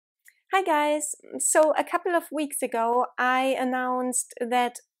Hi guys! So a couple of weeks ago I announced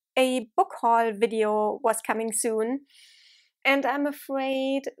that a book haul video was coming soon, and I'm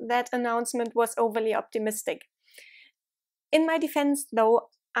afraid that announcement was overly optimistic. In my defense though,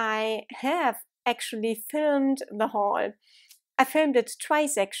 I have actually filmed the haul. I filmed it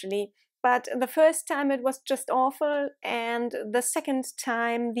twice actually, but the first time it was just awful, and the second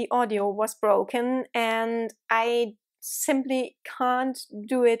time the audio was broken and I simply can't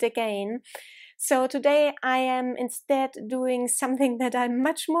do it again. So today I am instead doing something that I'm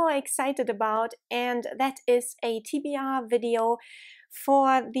much more excited about, and that is a TBR video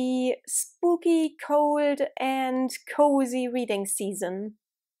for the spooky, cold and cozy reading season.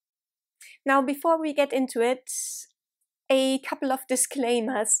 Now, before we get into it, a couple of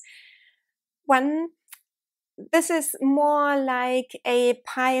disclaimers. One, this is more like a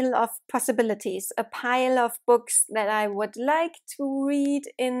pile of possibilities, a pile of books that I would like to read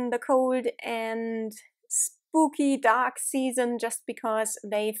in the cold and spooky dark season just because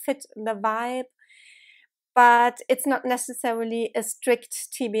they fit the vibe. But it's not necessarily a strict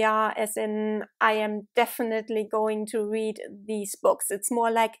TBR, as in I am definitely going to read these books. It's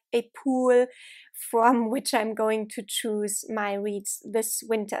more like a pool from which I'm going to choose my reads this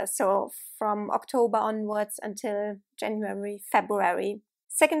winter, so from October onwards until January, February.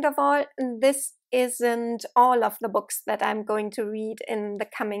 Second of all, this isn't all of the books that I'm going to read in the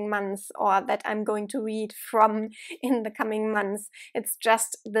coming months, or that I'm going to read from in the coming months. It's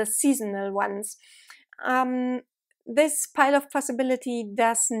just the seasonal ones. This pile of possibility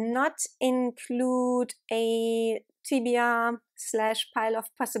does not include a TBR / pile of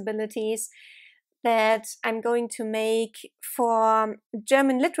possibilities that I'm going to make for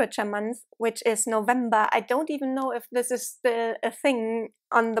German Literature Month, which is November. I don't even know if this is still a thing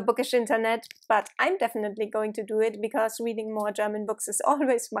on the bookish internet, but I'm definitely going to do it because reading more German books is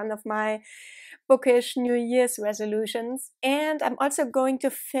always one of my bookish New Year's resolutions. And I'm also going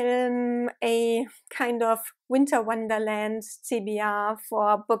to film a kind of Winter Wonderland TBR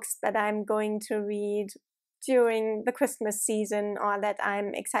for books that I'm going to read during the Christmas season, or that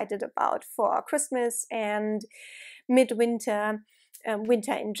I'm excited about for Christmas and midwinter,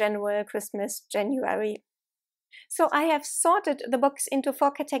 winter in general, Christmas, January. So I have sorted the books into 4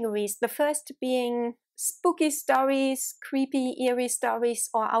 categories. The first being spooky stories, creepy, eerie stories,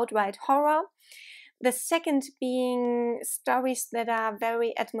 or outright horror. The second being stories that are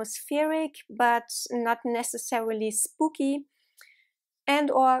very atmospheric but not necessarily spooky,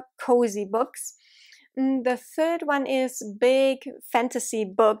 and or cozy books. The third one is big fantasy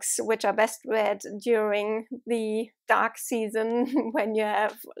books, which are best read during the dark season when you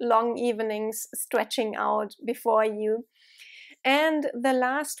have long evenings stretching out before you. And the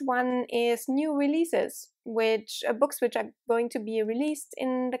last one is new releases, which books which are going to be released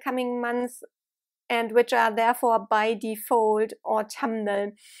in the coming months and which are therefore by default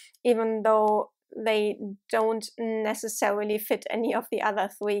autumnal, even though they don't necessarily fit any of the other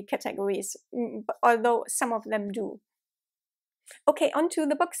 3 categories, although some of them do. Okay, on to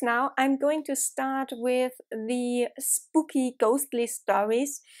the books now. I'm going to start with the spooky, ghostly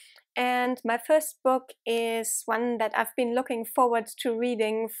stories. And my first book is one that I've been looking forward to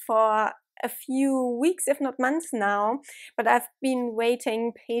reading for a few weeks, if not months now, but I've been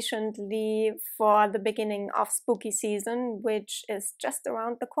waiting patiently for the beginning of spooky season, which is just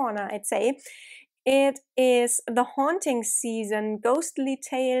around the corner, I'd say. It is The Haunting Season, Ghostly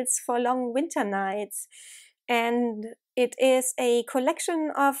Tales for Long Winter Nights. And it is a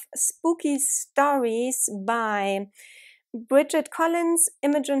collection of spooky stories by Bridget Collins,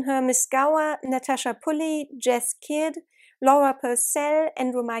 Imogen Hermis Gower, Natasha Pulley, Jess Kidd, Laura Purcell,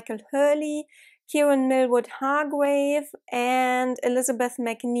 Andrew Michael Hurley, Kieran Millwood Hargrave, and Elizabeth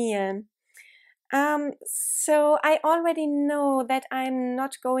McNeil. So I already know that I'm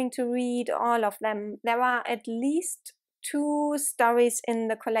not going to read all of them. There are at least 2 stories in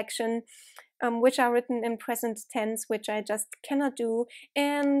the collection which are written in present tense, which I just cannot do.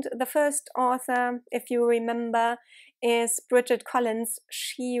 And the first author, if you remember, is Bridget Collins.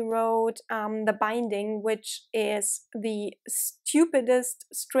 She wrote The Binding, which is the stupidest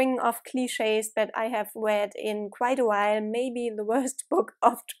string of cliches that I have read in quite a while, maybe the worst book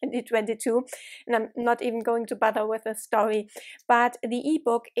of 2022, and I'm not even going to bother with the story. But the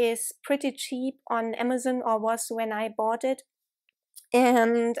ebook is pretty cheap on Amazon, or was when I bought it.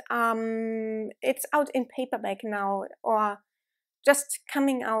 And it's out in paperback now, or just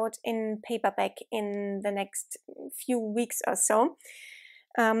coming out in paperback in the next few weeks or so.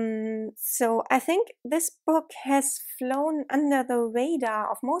 So I think this book has flown under the radar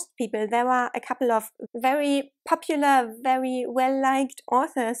of most people. There are a couple of very popular, very well-liked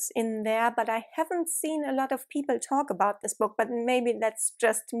authors in there, but I haven't seen a lot of people talk about this book, but maybe that's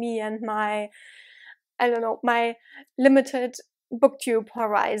just me and my, I don't know, my limited booktube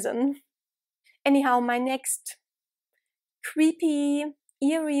horizon. Anyhow, my next creepy,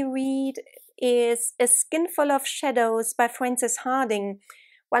 eerie read is A Skinful of Shadows by Frances Hardinge,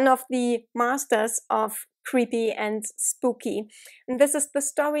 one of the masters of creepy and spooky. And this is the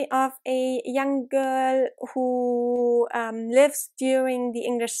story of a young girl who lives during the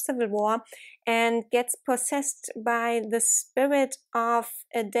English Civil War and gets possessed by the spirit of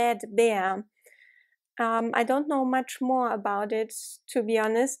a dead bear. I don't know much more about it, to be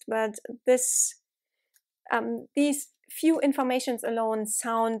honest, but these few informations alone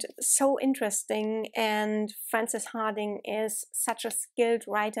sound so interesting, and Frances Hardinge is such a skilled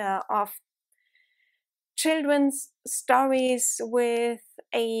writer of children's stories with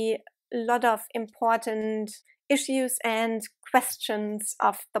a lot of important issues and questions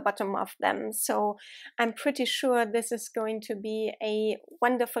off the bottom of them. So I'm pretty sure this is going to be a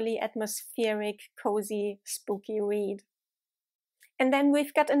wonderfully atmospheric, cozy, spooky read. And then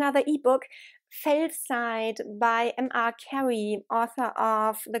we've got another ebook, Fellside by M.R. Carey, author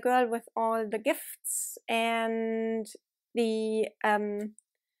of The Girl with All the Gifts and the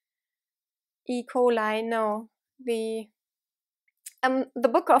E. coli, no, the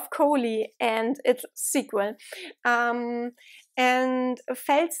Book of Coley and its sequel. And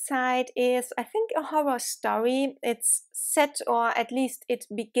Fellside is, I think, a horror story. It's set, or at least it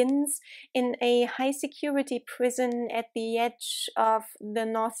begins, in a high-security prison at the edge of the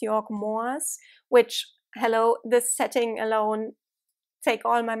North York Moors, which, hello, this setting alone, take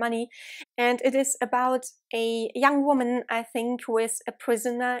all my money. And it is about a young woman, I think, who is a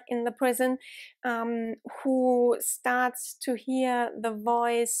prisoner in the prison, who starts to hear the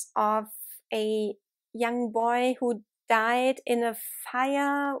voice of a young boy who died in a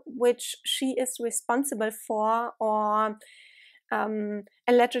fire which she is responsible for, or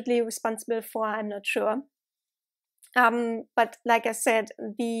allegedly responsible for, I'm not sure. But like I said,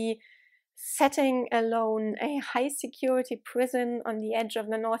 the setting alone, a high security prison on the edge of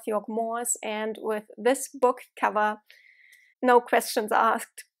the North York Moors, and with this book cover, no questions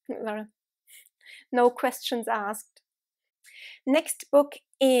asked. No questions asked. Next book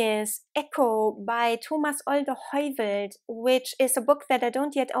is Echo by Thomas Olde Heuvelt, which is a book that I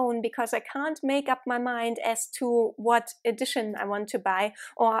don't yet own because I can't make up my mind as to what edition I want to buy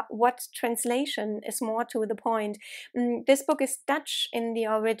or what translation is more to the point. This book is Dutch in the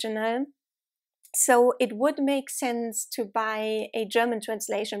original, so it would make sense to buy a German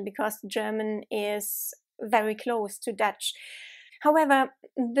translation because German is very close to Dutch. However,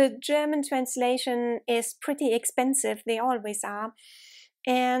 the German translation is pretty expensive, they always are.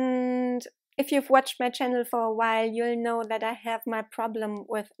 And if you've watched my channel for a while, you'll know that I have my problem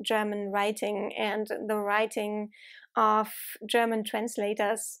with German writing and the writing of German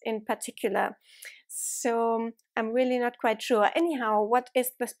translators in particular. So I'm really not quite sure. Anyhow, what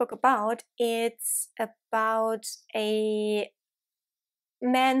is this book about? It's about a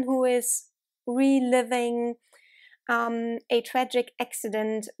man who is reliving a tragic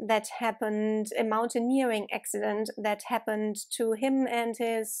accident that happened, a mountaineering accident that happened to him and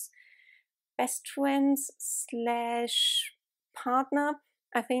his best friends slash partner,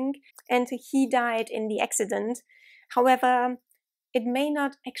 I think, and he died in the accident. However, it may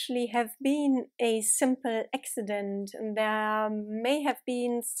not actually have been a simple accident. There may have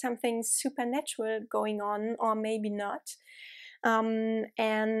been something supernatural going on, or maybe not.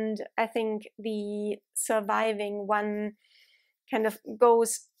 And I think the surviving one kind of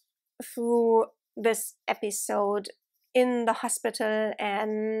goes through this episode in the hospital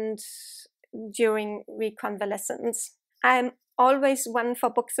and during reconvalescence. I'm always one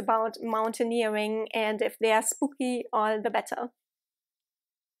for books about mountaineering, and if they are spooky, all the better.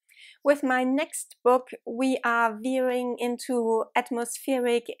 With my next book, we are veering into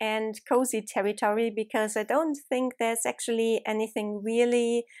atmospheric and cozy territory because I don't think there's actually anything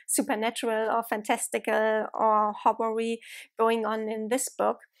really supernatural or fantastical or horror-y going on in this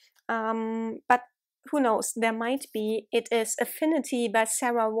book. But who knows, there might be. It is Affinity by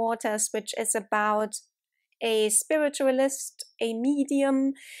Sarah Waters, which is about a spiritualist, a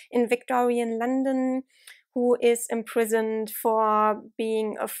medium in Victorian London who is imprisoned for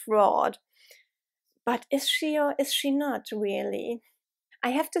being a fraud. But is she or is she not really? I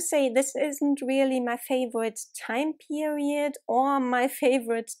have to say this isn't really my favorite time period or my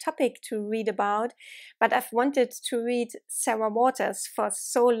favorite topic to read about, but I've wanted to read Sarah Waters for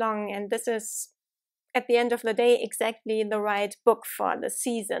so long, and this is, at the end of the day, exactly the right book for the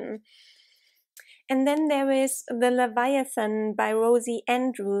season. And then there is The Leviathan by Rosie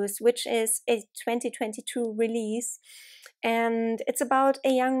Andrews, which is a 2022 release. And it's about a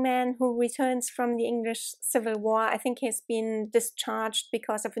young man who returns from the English Civil War. I think he's been discharged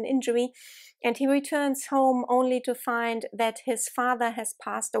because of an injury. And he returns home only to find that his father has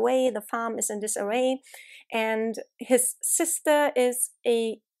passed away. The farm is in disarray. And his sister is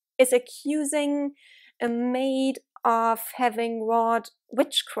accusing a maid of having wrought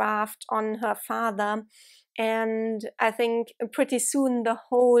witchcraft on her father. And I think pretty soon the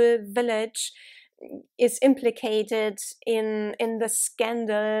whole village is implicated in the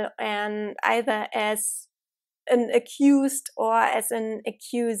scandal, and either as an accused or as an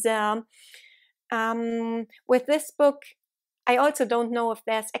accuser. With this book, I also don't know if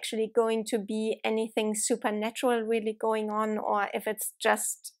there's actually going to be anything supernatural really going on, or if it's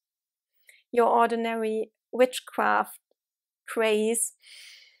just your ordinary witchcraft craze.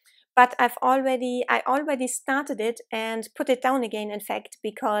 But I already started it and put it down again, in fact,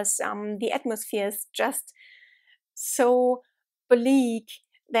 because the atmosphere is just so bleak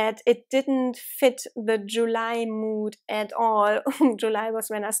that it didn't fit the July mood at all. July was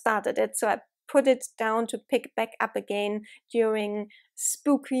when I started it, so I put it down to pick back up again during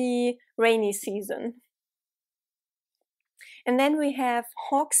spooky rainy season. And then we have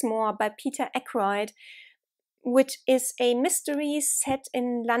Hawksmoor by Peter Ackroyd, which is a mystery set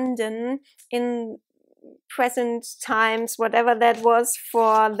in London in present times, whatever that was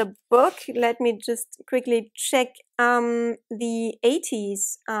for the book. Let me just quickly check. The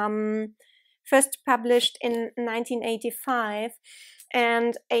 80s, first published in 1985,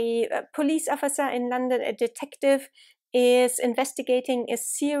 and a police officer in London, a detective, is investigating a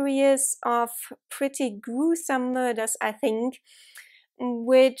series of pretty gruesome murders, I think,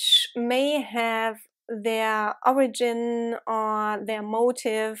 which may have their origin or their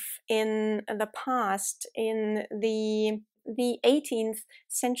motive in the past, in the 18th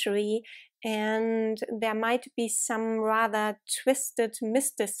century, and there might be some rather twisted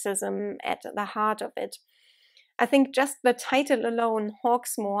mysticism at the heart of it. I think just the title alone,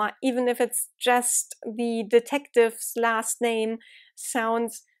 Hawksmoor, even if it's just the detective's last name,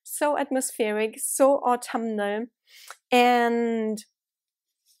 sounds so atmospheric, so autumnal. And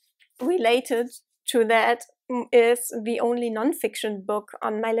related to that is the only non-fiction book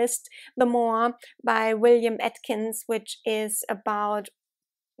on my list, The Moor by William Atkins, which is about,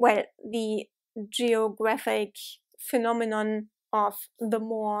 well, the geographic phenomenon of the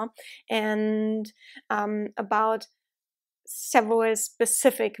Moor, and about several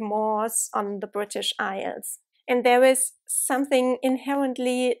specific moors on the British Isles. And there is something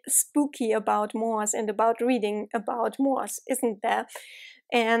inherently spooky about moors and about reading about moors, isn't there?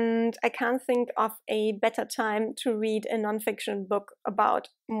 And I can't think of a better time to read a nonfiction book about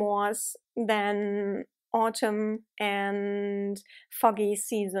moors than autumn and foggy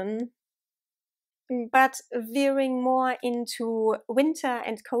season. But veering more into winter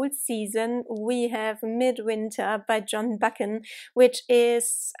and cold season, we have Midwinter by John Buchan, which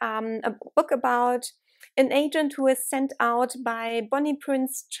is a book about an agent who is sent out by Bonnie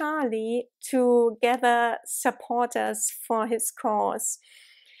Prince Charlie to gather supporters for his cause.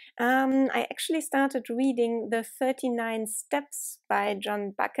 I actually started reading The 39 Steps by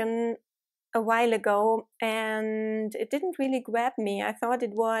John Buchan a while ago, and it didn't really grab me. I thought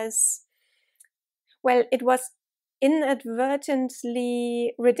it was, well, it was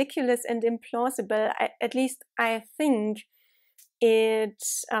inadvertently ridiculous and implausible. At least I think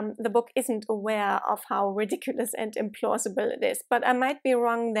the book isn't aware of how ridiculous and implausible it is. But I might be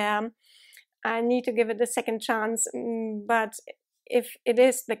wrong there. I need to give it a second chance. But if it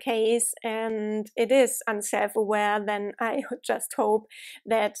is the case and it is unself-aware, then I just hope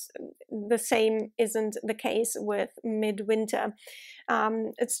that the same isn't the case with Midwinter.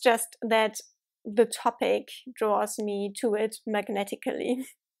 It's just that the topic draws me to it magnetically.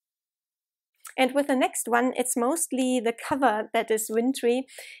 And with the next one, it's mostly the cover that is wintry.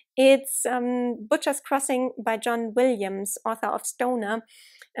 It's Butcher's Crossing by John Williams, author of Stoner.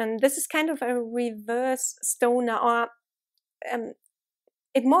 And this is kind of a reverse Stoner, or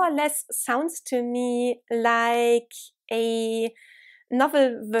it more or less sounds to me like a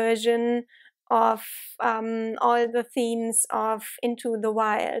novel version of all the themes of Into the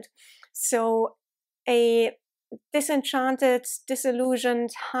Wild. So a disenchanted,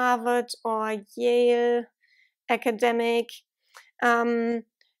 disillusioned Harvard or Yale academic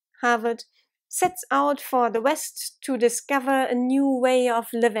Heuvelt, sets out for the West to discover a new way of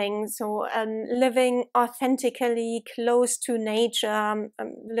living, so living authentically close to nature,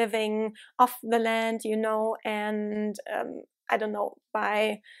 living off the land, you know, and I don't know,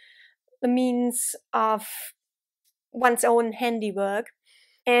 by the means of one's own handiwork.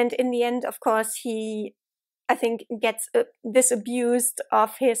 And in the end, of course, he, I think, gets disabused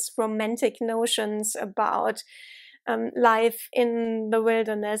of his romantic notions about life in the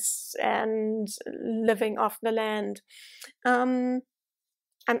wilderness and living off the land. I'm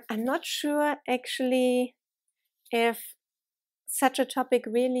not sure actually if such a topic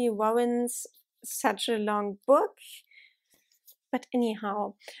really warrants such a long book, but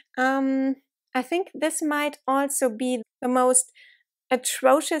anyhow, I think this might also be the most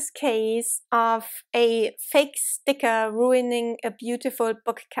atrocious case of a fake sticker ruining a beautiful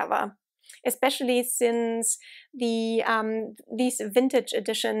book cover, especially since the these vintage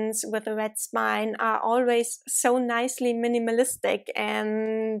editions with the red spine are always so nicely minimalistic,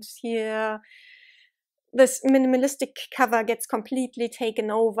 and here this minimalistic cover gets completely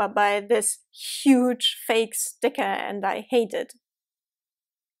taken over by this huge fake sticker, and I hate it.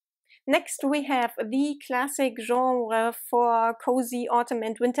 Next, we have the classic genre for cozy autumn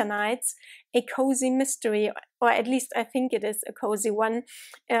and winter nights, a cozy mystery, or at least I think it is a cozy one.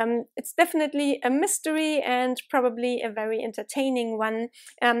 It's definitely a mystery and probably a very entertaining one.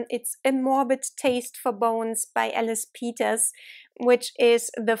 It's A Morbid Taste for Bones by Ellis Peters, which is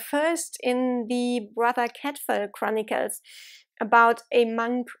the first in the Brother Cadfael Chronicles, about a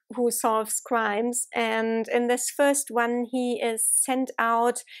monk who solves crimes. And in this first one, he is sent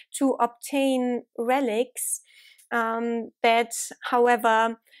out to obtain relics that,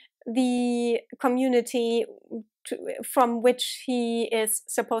 however, the community from which he is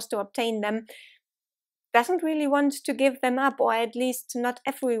supposed to obtain them doesn't really want to give them up, or at least not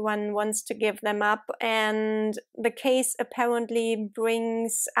everyone wants to give them up. And the case apparently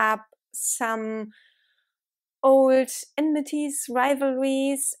brings up some old enmities,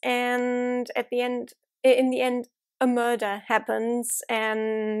 rivalries, and in the end, a murder happens,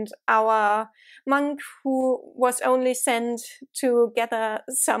 and our monk, who was only sent to gather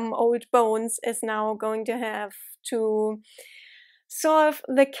some old bones, is now going to have to solve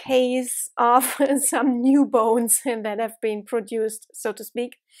the case of some new bones that have been produced, so to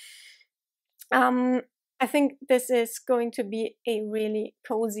speak. I think this is going to be a really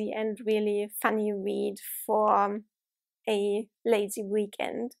cozy and really funny read for a lazy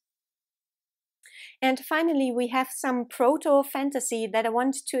weekend. And finally, we have some proto-fantasy that I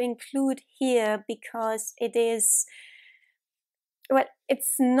want to include here because it is, well,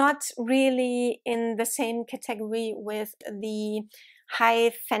 it's not really in the same category with the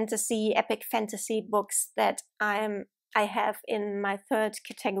high fantasy, epic fantasy books that I have in my third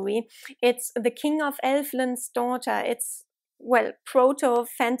category. It's The King of Elfland's Daughter. It's, well,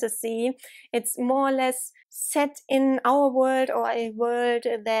 proto-fantasy. It's more or less set in our world, or a world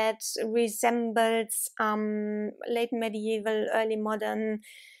that resembles late medieval, early modern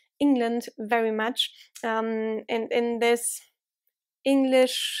England very much. And in this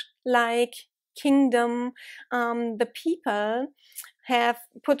English-like kingdom, the people have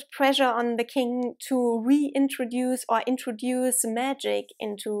put pressure on the king to reintroduce or introduce magic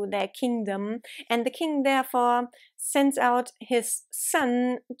into their kingdom, and the king therefore sends out his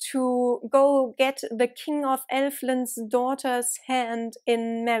son to go get the King of Elfland's daughter's hand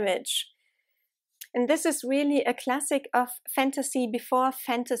in marriage. And this is really a classic of fantasy before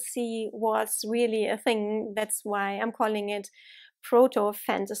fantasy was really a thing. That's why I'm calling it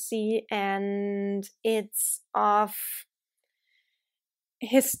proto-fantasy, and it's of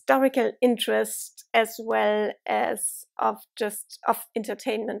historical interest as well as of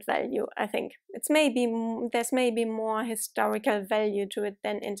entertainment value. I think there's maybe more historical value to it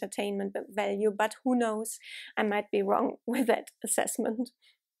than entertainment value, but who knows, I might be wrong with that assessment.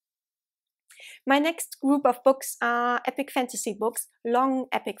 My next group of books are epic fantasy books, long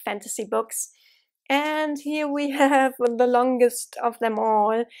epic fantasy books. And here we have the longest of them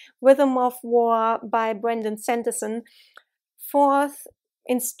all, Rhythm of War by Brandon Sanderson, fourth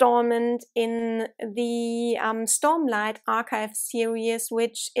installment in the Stormlight archive series,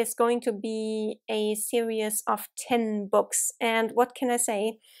 which is going to be a series of 10 books. And what can I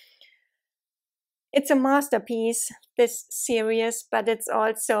say? It's a masterpiece, this series, but it's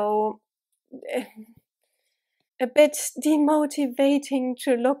also a bit demotivating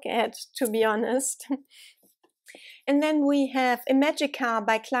to look at, to be honest. And then we have Imajica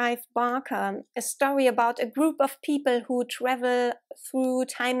by Clive Barker, a story about a group of people who travel through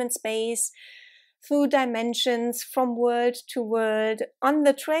time and space through dimensions, from world to world, on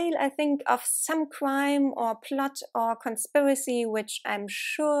the trail, I think, of some crime or plot or conspiracy, which I'm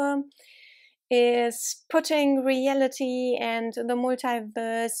sure is putting reality and the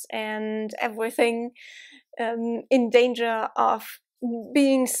multiverse and everything in danger of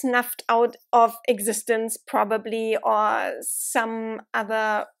being snuffed out of existence, probably, or some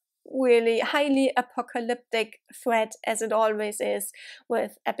other really highly apocalyptic threat, as it always is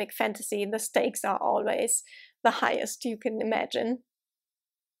with epic fantasy. The stakes are always the highest you can imagine.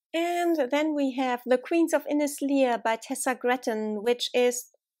 And then we have The Queens of Innis Lear by Tessa Gratton, which is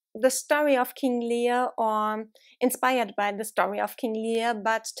the story of King Lear, or inspired by the story of King Lear,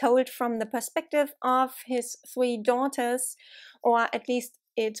 but told from the perspective of his 3 daughters, or at least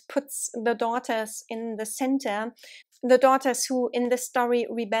it puts the daughters in the center. The daughters who in the story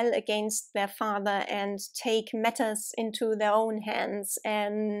rebel against their father and take matters into their own hands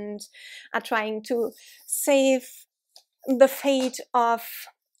and are trying to save the fate of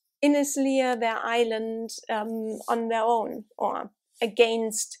Innis Lear, their island, on their own, or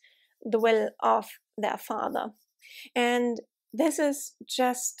against the will of their father. And this is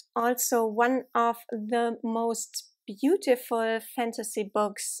just also one of the most beautiful fantasy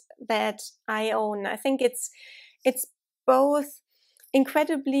books that I own. I think it's both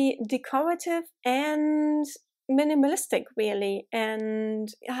incredibly decorative and minimalistic, really, and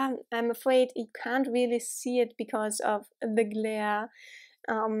I'm afraid you can't really see it because of the glare,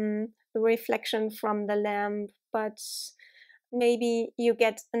 the reflection from the lamp, but maybe you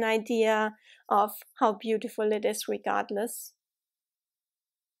get an idea of how beautiful it is regardless.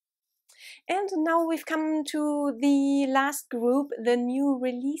 And now we've come to the last group, the new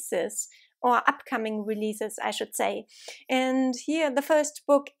releases, or upcoming releases, I should say. And here the first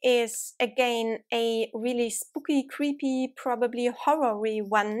book is again a really spooky, creepy, probably horror-y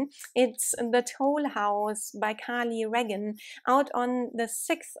one. It's The Toll House by Reagan, out on the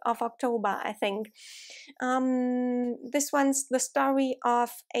 6th of October, I think. This one's the story of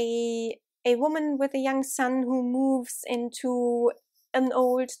a woman with a young son who moves into an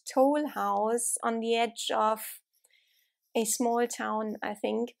old toll house on the edge of a small town, I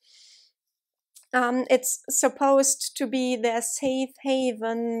think. It's supposed to be their safe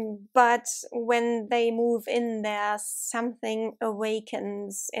haven, but when they move in there, something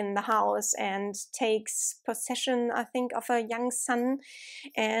awakens in the house and takes possession, I think, of a young son,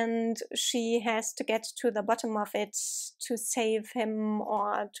 and she has to get to the bottom of it to save him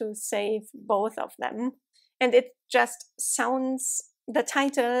or to save both of them. And it just sounds, the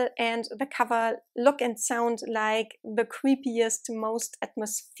title and the cover look and sound like the creepiest, most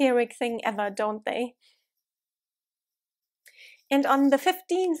atmospheric thing ever, don't they? And on the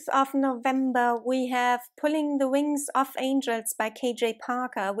 15th of November, we have Pulling the Wings Off Angels by K.J.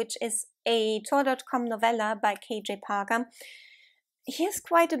 Parker, which is a Tor.com novella by K.J. Parker. He's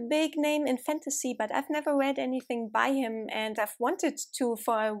quite a big name in fantasy, but I've never read anything by him, and I've wanted to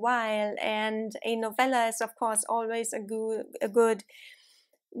for a while. And a novella is, of course, always a good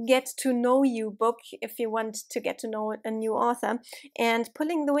get-to-know-you book if you want to get to know a new author. And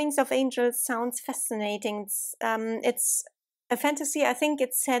Pulling the Wings of Angels sounds fascinating. It's a fantasy. I think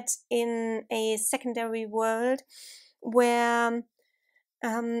it's set in a secondary world where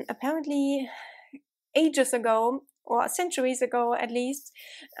apparently ages ago, or centuries ago at least,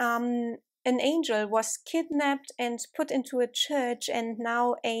 an angel was kidnapped and put into a church, and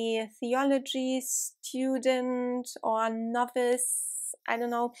now a theology student or novice, I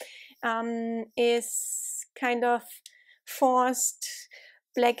don't know, is kind of forced,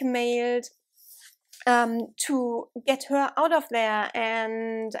 blackmailed, to get her out of there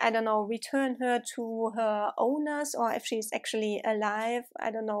and, I don't know, return her to her owners, or if she's actually alive, I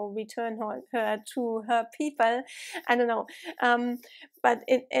don't know, return her to her people, I don't know. But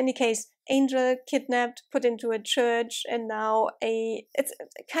in any case, angel kidnapped, put into a church, and now it's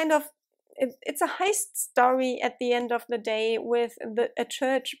kind of, it's a heist story at the end of the day, with a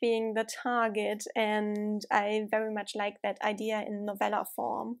church being the target, and I very much like that idea in novella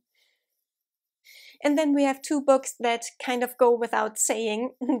form. And then we have 2 books that kind of go without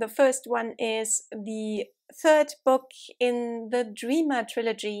saying. The first one is the 3rd book in the Dreamer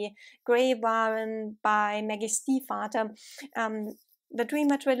trilogy, Greywaren by Maggie Stiefvater. The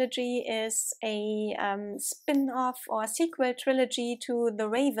Dreamer trilogy is a spin-off or sequel trilogy to the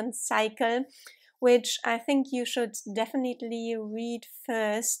Raven cycle, which I think you should definitely read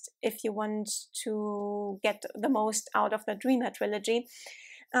first if you want to get the most out of the Dreamer trilogy.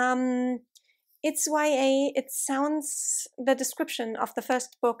 It's YA. It sounds, the description of the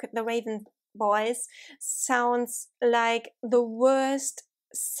first book, The Raven Boys, sounds like the worst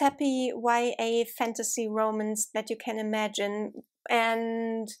sappy YA fantasy romance that you can imagine,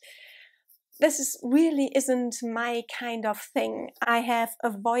 and this really isn't my kind of thing. I have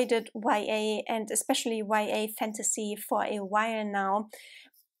avoided YA and especially YA fantasy for a while now,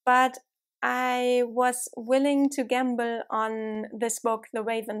 but I was willing to gamble on this book, The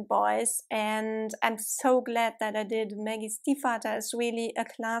Raven Boys, and I'm so glad that I did. Maggie Stiefvater is really a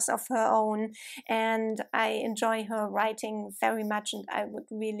class of her own, and I enjoy her writing very much, and I would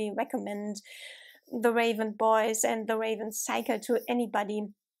really recommend The Raven Boys and The Raven Cycle to anybody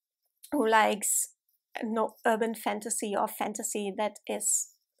who likes urban fantasy or fantasy that is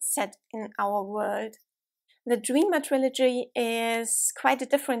set in our world. The Dreamer trilogy is quite a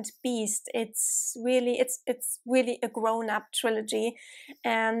different beast. It's really a grown-up trilogy,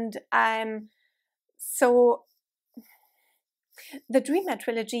 and the Dreamer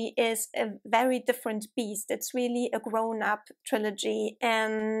trilogy is a very different beast. It's really a grown-up trilogy,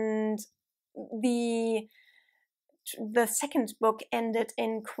 and the second book ended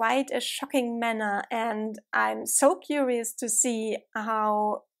in quite a shocking manner, and I'm so curious to see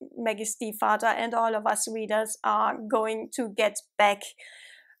how Maggie Stiefvater and all of us readers are going to get back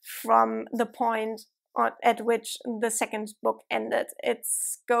from the point at which the second book ended.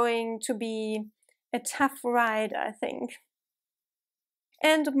 It's going to be a tough ride, I think.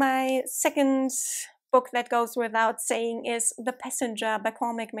 And my second book that goes without saying is The Passenger by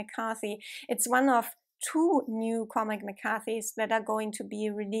Cormac McCarthy. It's one of 2 new Cormac McCarthys that are going to be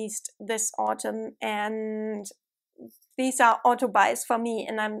released this autumn, and these are auto-buys for me,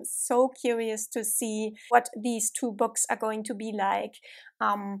 and I'm so curious to see what these 2 books are going to be like.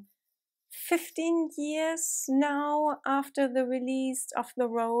 15 years now after the release of The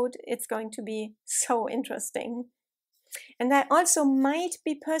Road, it's going to be so interesting. And I also might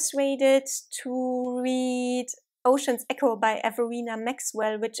be persuaded to read Ocean's Echo by Everina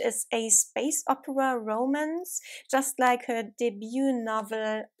Maxwell, which is a space opera romance, just like her debut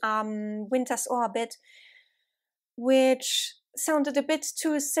novel, Winter's Orbit, which sounded a bit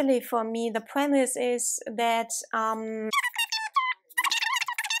too silly for me. The premise is that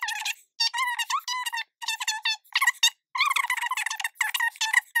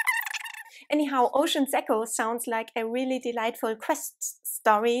anyhow, Ocean's Echo sounds like a really delightful quest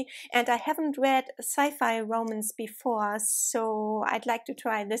story, and I haven't read sci-fi romance before, so I'd like to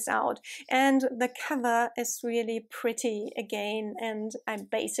try this out. And the cover is really pretty again, and I'm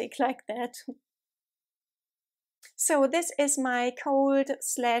basic like that. So this is my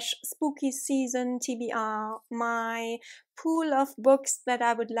cold/spooky season TBR, my pool of books that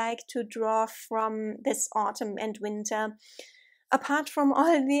I would like to draw from this autumn and winter. Apart from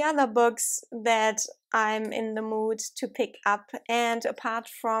all the other books that I'm in the mood to pick up, and apart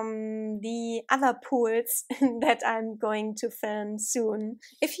from the other pools that I'm going to film soon.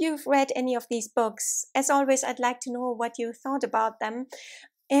 If you've read any of these books, as always, I'd like to know what you thought about them.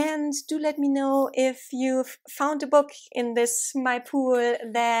 And do let me know if you've found a book in this my pool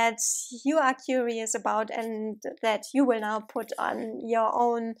that you are curious about and that you will now put on your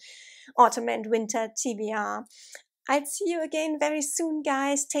own autumn and winter TBR. I'll see you again very soon,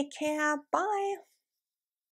 guys. Take care. Bye.